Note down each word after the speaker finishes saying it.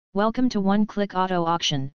Welcome to One Click Auto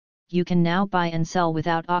Auction. You can now buy and sell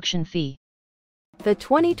without auction fee. The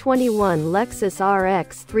 2021 Lexus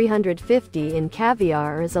RX 350 in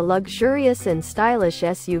Caviar is a luxurious and stylish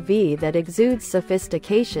SUV that exudes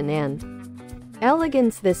sophistication and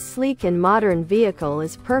elegance. This sleek and modern vehicle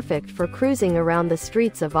is perfect for cruising around the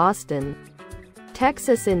streets of Austin,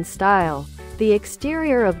 Texas in style. The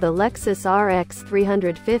exterior of the Lexus RX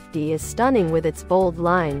 350 is stunning with its bold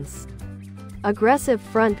lines, aggressive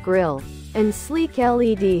front grille, and sleek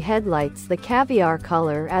LED headlights. The Caviar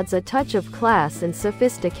color adds a touch of class and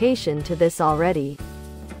sophistication to this already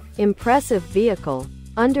impressive vehicle.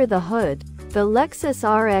 Under the hood, the Lexus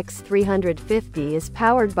RX 350 is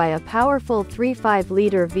powered by a powerful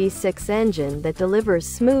 3.5-liter V6 engine that delivers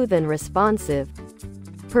smooth and responsive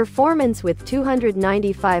performance with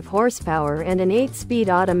 295 horsepower and an 8-speed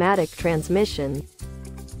automatic transmission.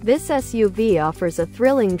 This SUV offers a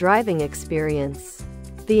thrilling driving experience.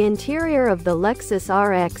 The interior of the Lexus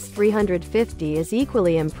RX 350 is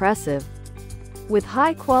equally impressive, with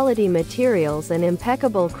high-quality materials and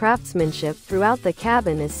impeccable craftsmanship throughout. The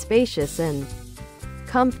cabin is spacious and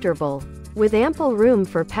comfortable, with ample room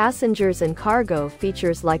for passengers and cargo.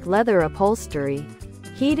 Features like leather upholstery,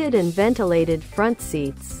 heated and ventilated front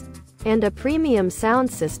seats, and a premium sound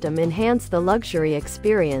system enhance the luxury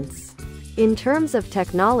experience. In terms of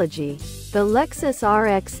technology, the Lexus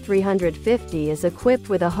RX 350 is equipped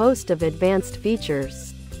with a host of advanced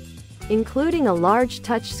features, including a large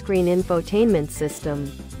touchscreen infotainment system,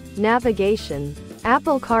 navigation,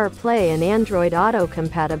 Apple CarPlay and Android Auto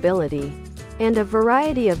compatibility, and a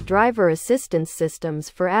variety of driver assistance systems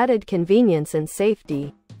for added convenience and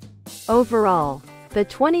safety. Overall, the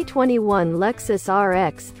 2021 Lexus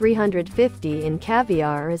RX 350 in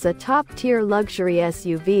Caviar is a top-tier luxury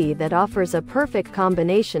SUV that offers a perfect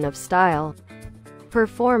combination of style,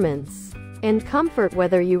 performance, and comfort.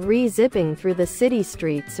 Whether you're zipping through the city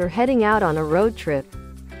streets or heading out on a road trip,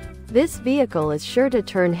 this vehicle is sure to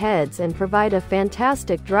turn heads and provide a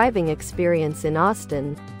fantastic driving experience in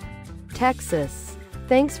Austin, Texas.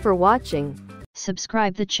 Thanks for watching.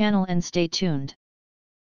 Subscribe the channel and stay tuned.